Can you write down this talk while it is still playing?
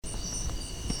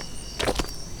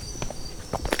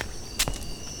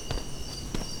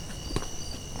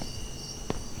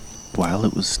While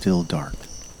it was still dark,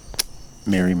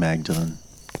 Mary Magdalene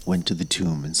went to the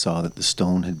tomb and saw that the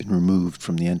stone had been removed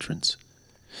from the entrance.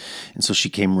 And so she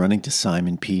came running to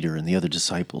Simon Peter and the other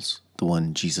disciples, the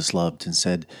one Jesus loved, and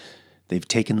said, "They've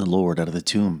taken the Lord out of the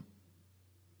tomb,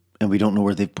 and we don't know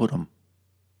where they've put him."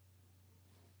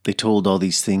 They told all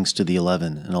these things to the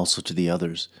 11 and also to the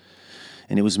others.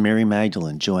 And it was Mary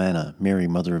Magdalene, Joanna, Mary,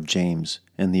 mother of James,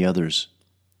 and the others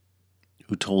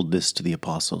who told this to the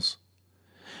apostles.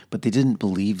 But they didn't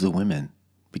believe the women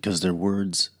because their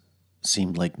words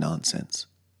seemed like nonsense.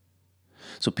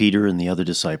 So Peter and the other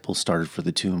disciple started for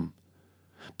the tomb.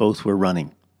 Both were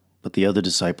running, but the other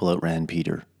disciple outran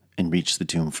Peter and reached the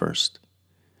tomb first.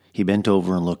 He bent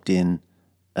over and looked in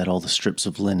at all the strips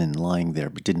of linen lying there,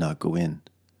 but did not go in.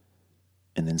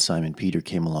 And then Simon Peter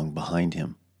came along behind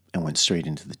him and went straight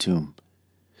into the tomb.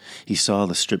 He saw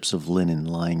the strips of linen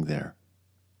lying there,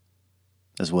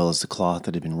 as well as the cloth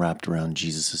that had been wrapped around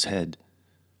Jesus' head.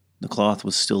 The cloth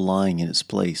was still lying in its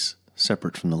place,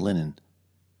 separate from the linen.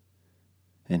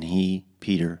 And he,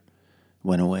 Peter,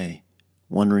 went away,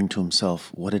 wondering to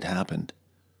himself what had happened.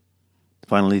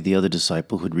 Finally, the other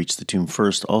disciple who had reached the tomb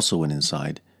first also went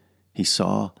inside. He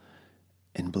saw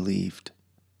and believed.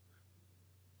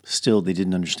 Still, they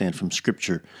didn't understand from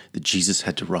Scripture that Jesus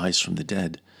had to rise from the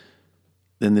dead.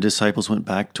 Then the disciples went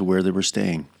back to where they were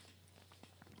staying.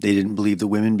 They didn't believe the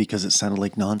women because it sounded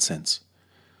like nonsense.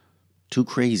 Too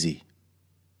crazy.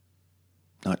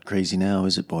 Not crazy now,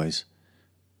 is it, boys?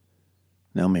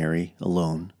 Now Mary,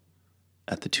 alone,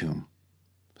 at the tomb,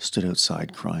 stood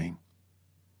outside crying.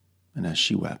 And as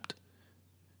she wept,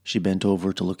 she bent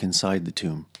over to look inside the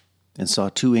tomb and saw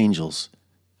two angels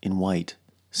in white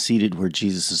seated where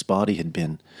Jesus' body had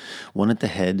been, one at the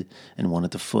head and one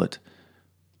at the foot.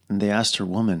 And they asked her,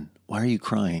 "Woman, why are you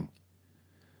crying?"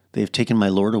 "They have taken my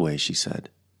Lord away," she said,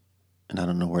 "and I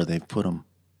don't know where they've put him."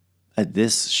 At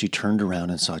this, she turned around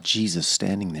and saw Jesus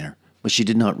standing there, but she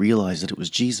did not realize that it was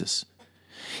Jesus.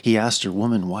 He asked her,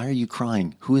 "Woman, why are you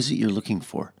crying? Who is it you're looking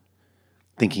for?"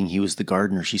 Thinking he was the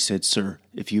gardener, she said, "Sir,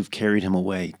 if you've carried him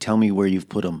away, tell me where you've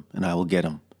put him, and I will get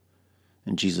him."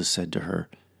 And Jesus said to her,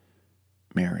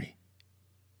 "Mary."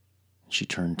 She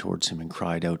turned towards him and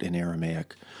cried out in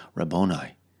Aramaic,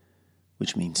 "Rabboni,"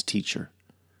 which means teacher.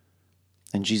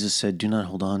 And Jesus said, "Do not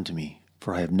hold on to me,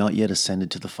 for I have not yet ascended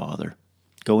to the Father.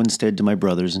 Go instead to my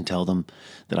brothers and tell them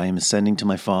that I am ascending to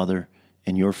my Father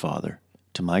and your Father,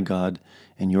 to my God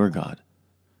and your God."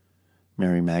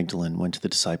 Mary Magdalene went to the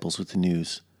disciples with the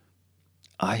news,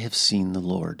 "I have seen the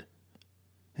Lord."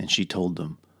 And she told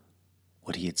them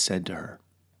what he had said to her.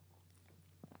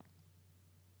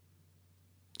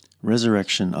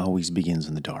 Resurrection always begins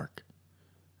in the dark.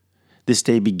 This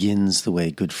day begins the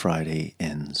way Good Friday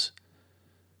ends.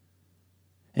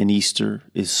 And Easter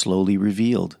is slowly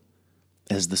revealed.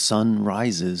 As the sun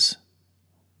rises,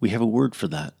 we have a word for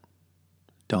that: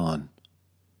 dawn.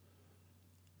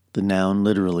 The noun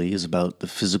literally is about the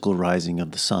physical rising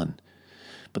of the sun,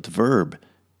 but the verb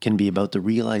can be about the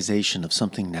realization of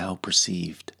something now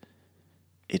perceived.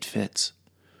 It fits.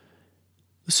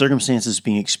 The circumstances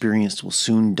being experienced will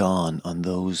soon dawn on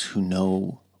those who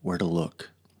know where to look,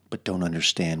 but don't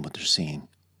understand what they're seeing.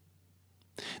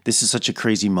 This is such a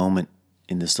crazy moment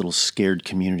in this little scared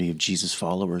community of Jesus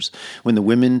followers, when the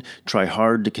women try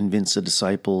hard to convince the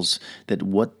disciples that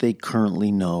what they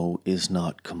currently know is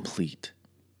not complete.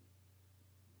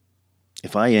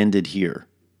 If I ended here,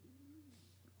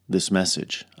 this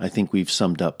message, I think we've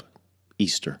summed up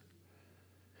Easter.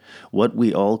 What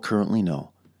we all currently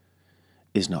know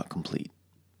is not complete.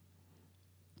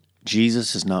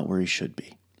 Jesus is not where he should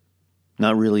be.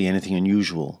 Not really anything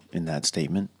unusual in that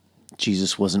statement.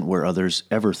 Jesus wasn't where others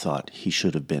ever thought he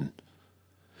should have been.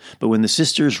 But when the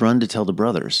sisters run to tell the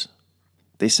brothers,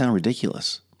 they sound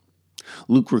ridiculous.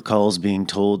 Luke recalls being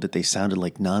told that they sounded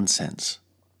like nonsense.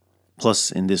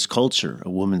 Plus, in this culture, a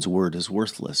woman's word is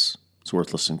worthless. It's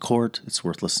worthless in court, it's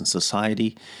worthless in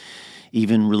society,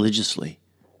 even religiously.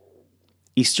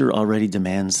 Easter already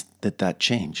demands that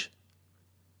change.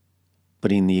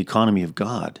 But in the economy of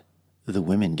God, the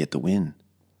women get the win.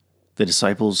 The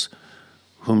disciples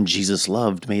whom Jesus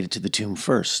loved made it to the tomb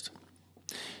first.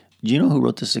 Do you know who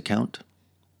wrote this account?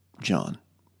 John.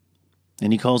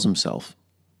 And he calls himself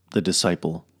the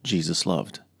disciple Jesus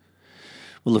loved.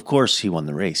 Well, of course, he won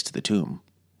the race to the tomb.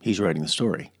 He's writing the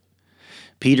story.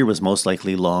 Peter was most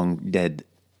likely long dead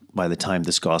by the time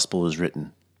this gospel was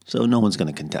written, so no one's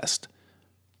going to contest.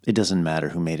 It doesn't matter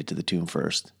who made it to the tomb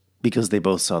first, because they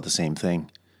both saw the same thing.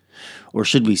 Or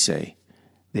should we say,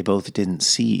 they both didn't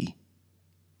see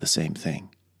the same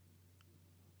thing.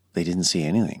 They didn't see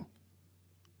anything,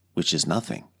 which is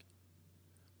nothing.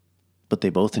 but they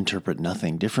both interpret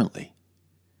nothing differently.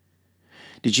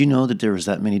 Did you know that there is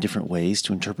that many different ways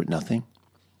to interpret nothing?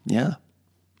 Yeah,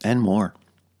 and more.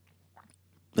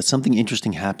 But something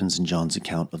interesting happens in John's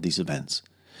account of these events.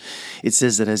 It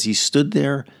says that as he stood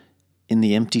there in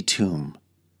the empty tomb,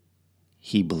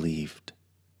 he believed.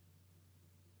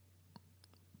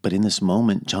 But in this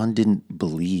moment, John didn't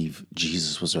believe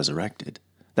Jesus was resurrected.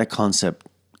 That concept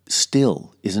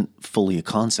still isn't fully a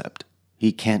concept.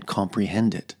 He can't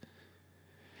comprehend it.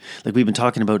 Like we've been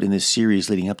talking about in this series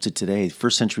leading up to today,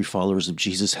 first century followers of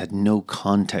Jesus had no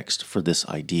context for this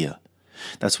idea.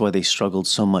 That's why they struggled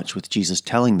so much with Jesus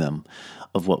telling them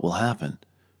of what will happen.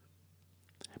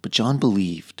 But John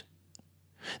believed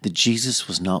that Jesus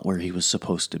was not where he was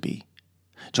supposed to be.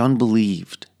 John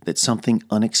believed that something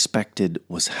unexpected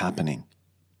was happening,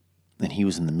 and he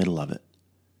was in the middle of it.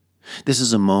 This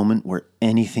is a moment where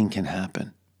anything can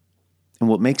happen. And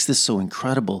what makes this so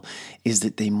incredible is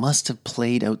that they must have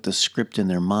played out the script in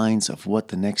their minds of what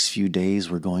the next few days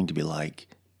were going to be like.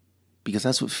 Because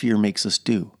that's what fear makes us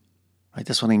do. Right?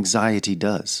 That's what anxiety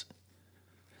does.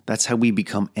 That's how we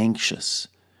become anxious.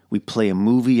 We play a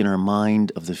movie in our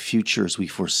mind of the future as we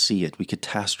foresee it. We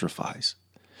catastrophize.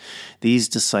 These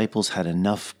disciples had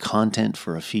enough content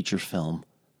for a feature film.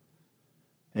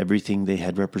 Everything they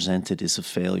had represented is a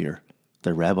failure.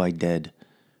 Their rabbi dead.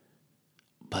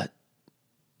 But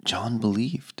John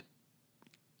believed.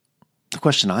 The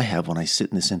question I have when I sit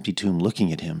in this empty tomb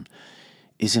looking at him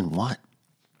is in what?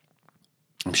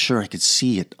 I'm sure I could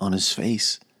see it on his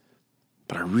face,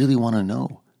 but I really want to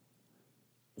know.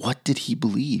 What did he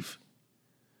believe?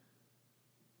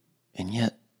 And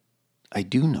yet, I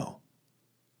do know.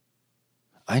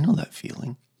 I know that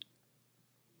feeling.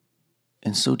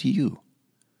 And so do you.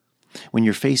 When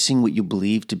you're facing what you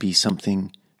believe to be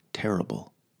something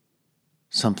terrible,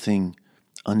 something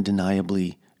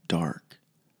undeniably dark,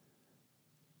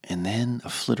 and then a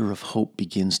flitter of hope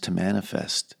begins to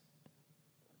manifest,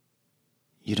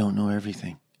 you don't know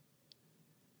everything.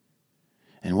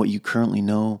 And what you currently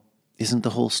know isn't the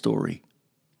whole story.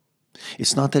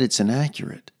 It's not that it's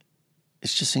inaccurate.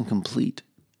 It's just incomplete.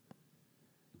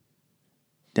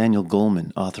 Daniel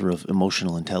Goleman, author of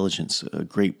Emotional Intelligence, a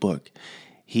great book,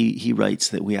 he writes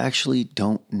that we actually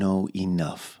don't know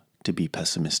enough to be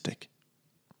pessimistic.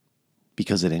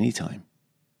 Because at any time,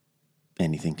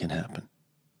 anything can happen.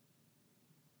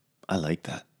 I like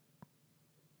that.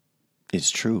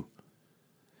 It's true.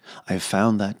 I have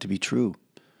found that to be true.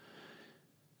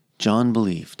 John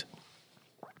believed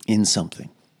in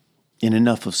something, in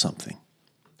enough of something.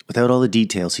 Without all the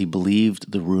details, he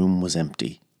believed the room was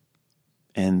empty,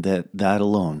 and that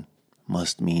alone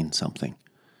must mean something.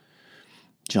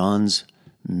 John's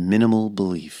minimal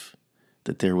belief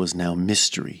that there was now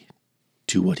mystery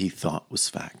to what he thought was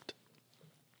fact.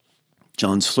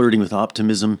 John's flirting with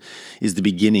optimism is the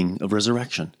beginning of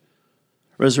resurrection.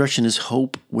 Resurrection is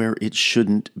hope where it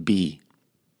shouldn't be.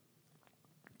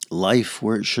 Life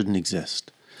where it shouldn't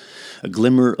exist. A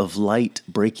glimmer of light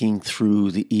breaking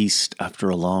through the east after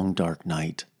a long, dark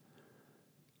night.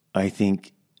 I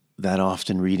think that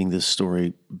often reading this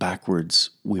story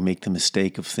backwards, we make the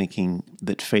mistake of thinking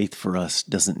that faith for us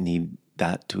doesn't need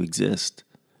that to exist.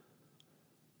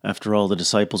 After all, the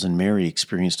disciples and Mary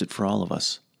experienced it for all of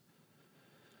us.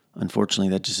 Unfortunately,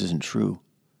 that just isn't true.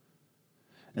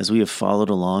 As we have followed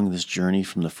along this journey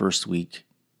from the first week,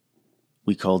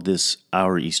 we called this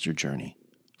our Easter journey.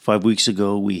 5 weeks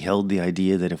ago, we held the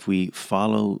idea that if we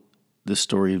follow the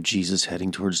story of Jesus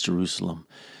heading towards Jerusalem,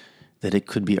 that it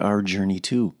could be our journey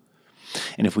too.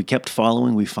 And if we kept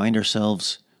following, we find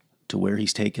ourselves to where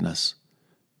he's taken us.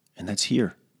 And that's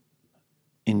here,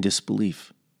 in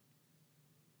disbelief.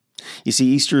 You see,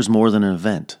 Easter is more than an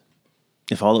event.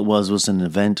 If all it was an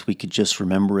event, we could just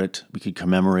remember it, we could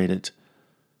commemorate it,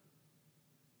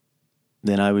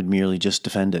 then I would merely just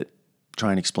defend it, try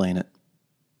and explain it.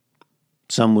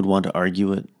 Some would want to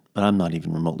argue it, but I'm not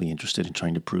even remotely interested in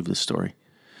trying to prove this story.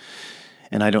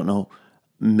 And I don't know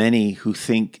many who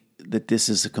think that this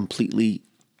is a completely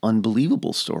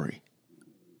unbelievable story.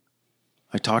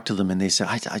 I talk to them and they say,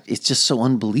 it's just so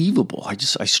unbelievable. I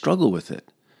struggle with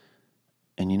it.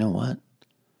 And you know what?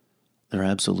 They're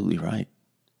absolutely right.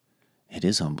 It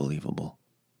is unbelievable.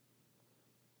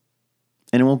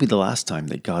 And it won't be the last time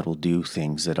that God will do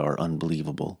things that are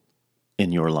unbelievable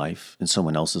in your life, in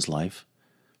someone else's life.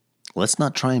 Let's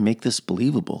not try and make this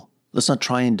believable. Let's not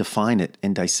try and define it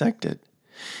and dissect it.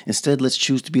 Instead, let's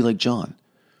choose to be like John,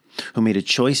 who made a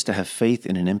choice to have faith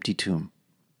in an empty tomb.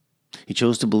 He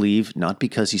chose to believe not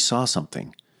because he saw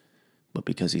something, but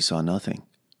because he saw nothing.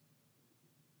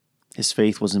 His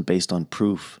faith wasn't based on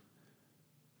proof.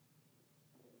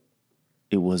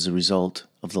 it was a result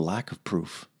of the lack of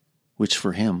proof, which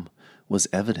for him was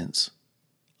evidence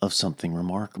of something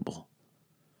remarkable.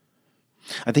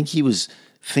 I think he was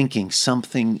thinking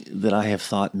something that I have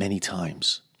thought many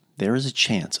times. There is a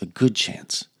chance, a good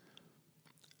chance,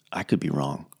 I could be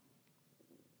wrong.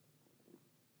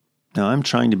 Now, I'm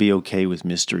trying to be okay with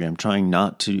mystery. I'm trying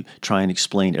not to try and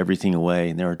explain everything away.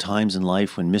 And there are times in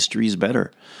life when mystery is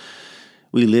better.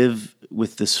 We live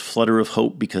with this flutter of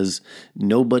hope because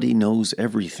nobody knows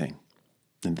everything.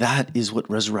 And that is what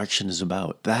resurrection is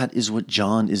about. That is what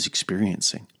John is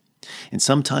experiencing. And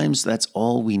sometimes that's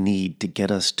all we need to get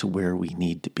us to where we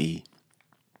need to be.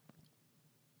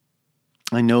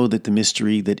 I know that the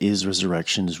mystery that is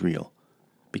resurrection is real,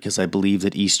 because I believe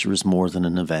that Easter is more than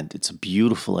an event. It's a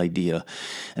beautiful idea,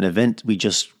 an event we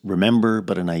just remember,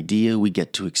 but an idea we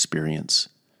get to experience.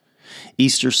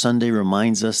 Easter Sunday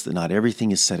reminds us that not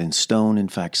everything is set in stone. In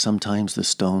fact, sometimes the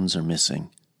stones are missing.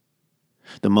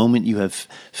 The moment you have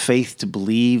faith to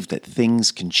believe that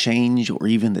things can change, or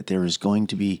even that there is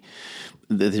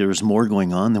more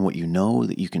going on than what you know,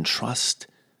 that you can trust.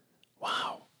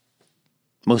 Wow.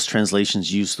 Most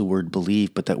translations use the word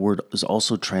believe, but that word is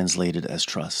also translated as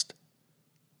trust.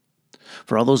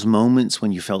 For all those moments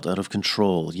when you felt out of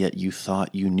control, yet you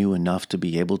thought you knew enough to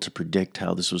be able to predict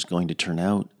how this was going to turn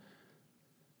out,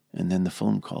 and then the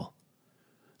phone call,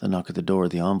 the knock at the door,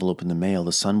 the envelope in the mail,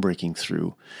 the sun breaking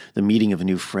through, the meeting of a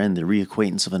new friend, the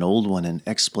reacquaintance of an old one, an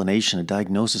explanation, a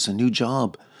diagnosis, a new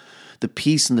job, the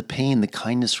peace and the pain, the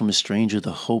kindness from a stranger,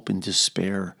 the hope and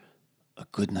despair, a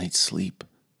good night's sleep,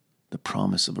 the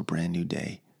promise of a brand new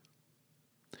day.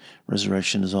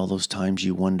 Resurrection is all those times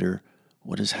you wonder,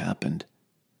 what has happened?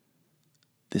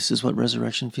 This is what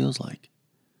resurrection feels like.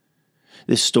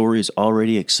 This story is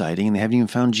already exciting, and they haven't even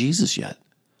found Jesus yet.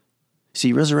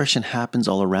 See, resurrection happens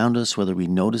all around us, whether we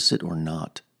notice it or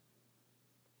not.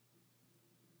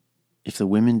 If the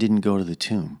women didn't go to the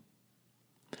tomb,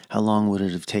 how long would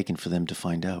it have taken for them to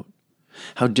find out?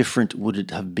 How different would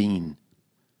it have been?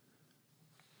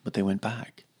 But they went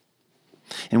back.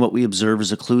 And what we observe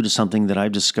is a clue to something that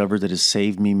I've discovered that has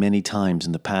saved me many times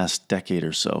in the past decade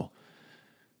or so.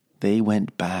 They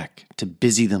went back to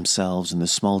busy themselves in the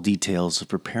small details of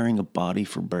preparing a body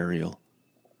for burial.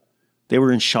 They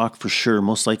were in shock for sure,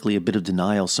 most likely a bit of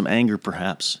denial, some anger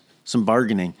perhaps, some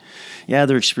bargaining. Yeah,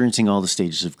 they're experiencing all the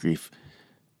stages of grief.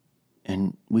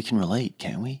 And we can relate,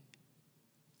 can't we?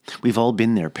 We've all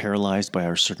been there, paralyzed by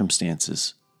our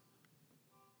circumstances.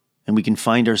 And we can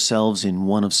find ourselves in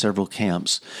one of several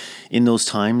camps. In those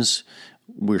times,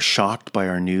 we're shocked by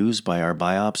our news, by our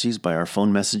biopsies, by our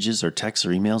phone messages, our texts,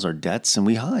 our emails, our debts, and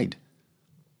we hide.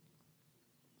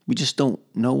 We just don't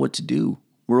know what to do.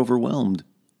 We're overwhelmed.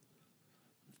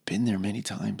 Been there many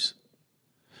times.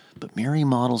 But Mary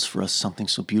models for us something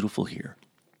so beautiful here.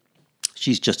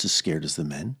 She's just as scared as the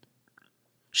men.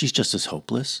 She's just as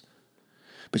hopeless.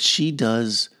 But she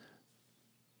does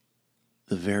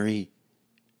the very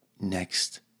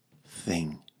next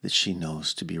thing that she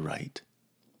knows to be right.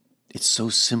 It's so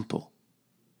simple.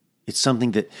 It's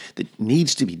something that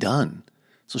needs to be done.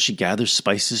 So she gathers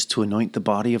spices to anoint the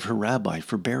body of her rabbi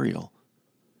for burial.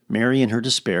 Mary, in her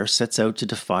despair, sets out to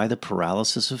defy the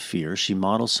paralysis of fear. She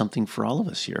models something for all of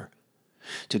us here.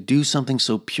 To do something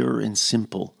so pure and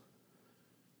simple.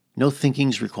 No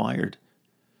thinking's required.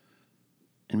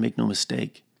 And make no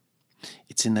mistake,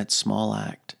 it's in that small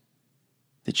act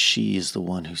that she is the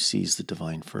one who sees the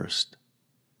divine first.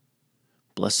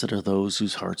 Blessed are those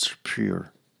whose hearts are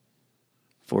pure,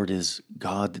 for it is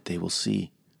God that they will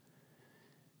see.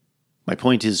 My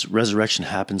point is, resurrection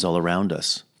happens all around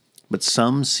us, but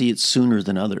some see it sooner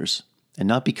than others, and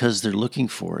not because they're looking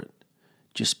for it,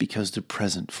 just because they're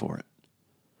present for it.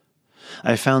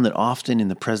 I have found that often in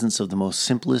the presence of the most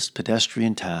simplest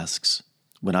pedestrian tasks,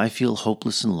 when I feel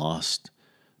hopeless and lost,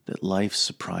 that life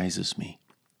surprises me.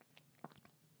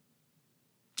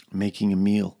 Making a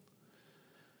meal,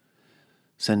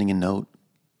 sending a note,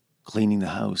 cleaning the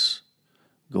house,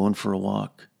 going for a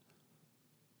walk.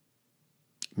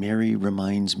 Mary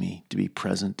reminds me to be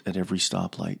present at every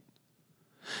stoplight.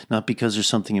 Not because there's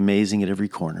something amazing at every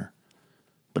corner,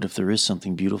 but if there is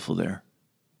something beautiful there,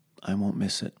 I won't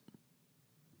miss it.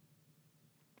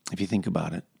 If you think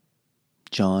about it,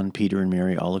 John, Peter, and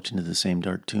Mary all looked into the same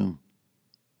dark tomb.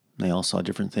 They all saw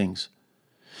different things.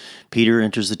 Peter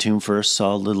enters the tomb first,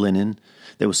 saw the linen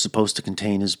that was supposed to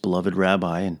contain his beloved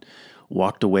rabbi, and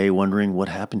walked away wondering what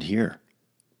happened here.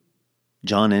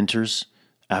 John enters.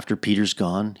 After Peter's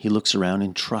gone, he looks around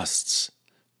and trusts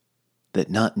that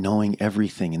not knowing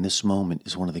everything in this moment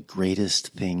is one of the greatest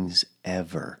things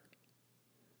ever.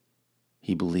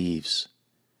 He believes.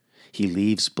 He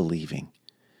leaves believing.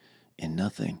 in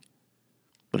nothing.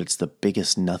 But it's the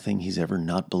biggest nothing he's ever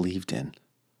not believed in.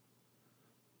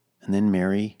 And then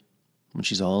Mary, when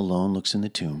she's all alone, looks in the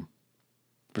tomb.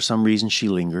 For some reason, she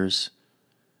lingers,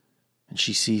 and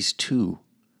she sees two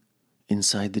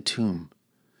inside the tomb,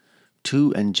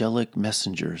 two angelic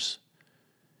messengers,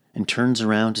 and turns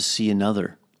around to see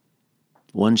another.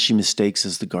 One she mistakes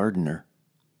as the gardener.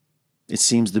 It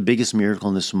seems the biggest miracle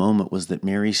in this moment was that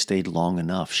Mary stayed long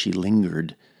enough. She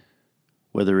lingered,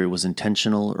 whether it was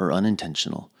intentional or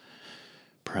unintentional.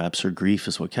 Perhaps her grief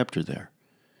is what kept her there.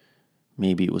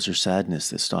 Maybe it was her sadness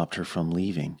that stopped her from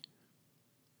leaving.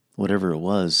 Whatever it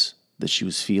was that she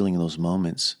was feeling in those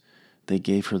moments, they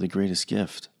gave her the greatest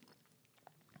gift.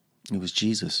 It was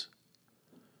Jesus.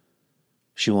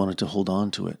 She wanted to hold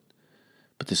on to it,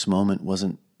 but this moment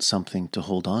wasn't something to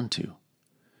hold on to.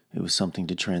 It was something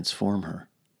to transform her.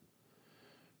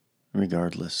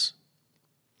 Regardless,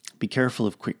 be careful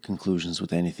of quick conclusions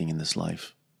with anything in this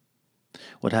life.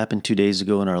 What happened 2 days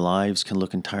ago in our lives can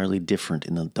look entirely different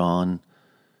in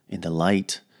the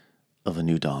light of a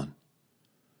new dawn.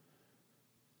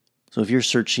 So if you're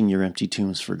searching your empty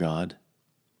tombs for God,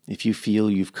 if you feel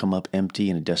you've come up empty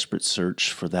in a desperate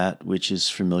search for that which is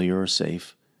familiar or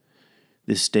safe,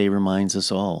 this day reminds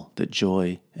us all that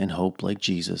joy and hope, like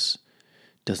Jesus,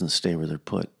 doesn't stay where they're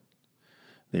put.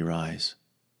 They rise.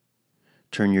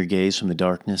 Turn your gaze from the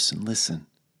darkness and listen.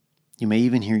 You may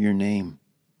even hear your name.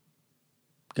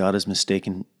 God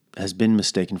has been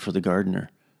mistaken for the gardener.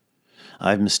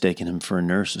 I've mistaken him for a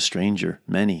nurse, a stranger,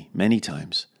 many, many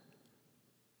times.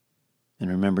 And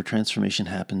remember, transformation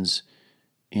happens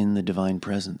in the divine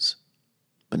presence,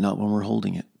 but not when we're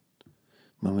holding it,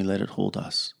 when we let it hold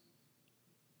us.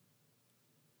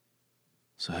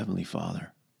 So Heavenly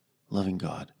Father, loving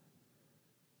God,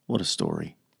 what a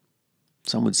story.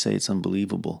 Some would say it's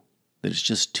unbelievable, that it's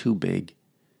just too big,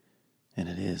 and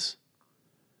it is.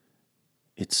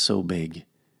 It's so big,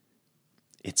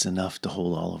 it's enough to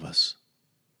hold all of us.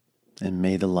 And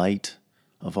may the light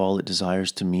of all it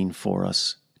desires to mean for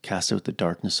us cast out the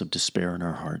darkness of despair in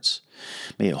our hearts.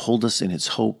 May it hold us in its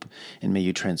hope, and may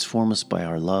you transform us by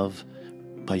your love,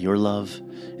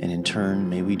 and in turn,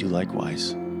 may we do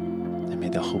likewise. And may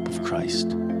the hope of Christ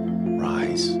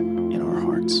rise in our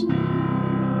hearts.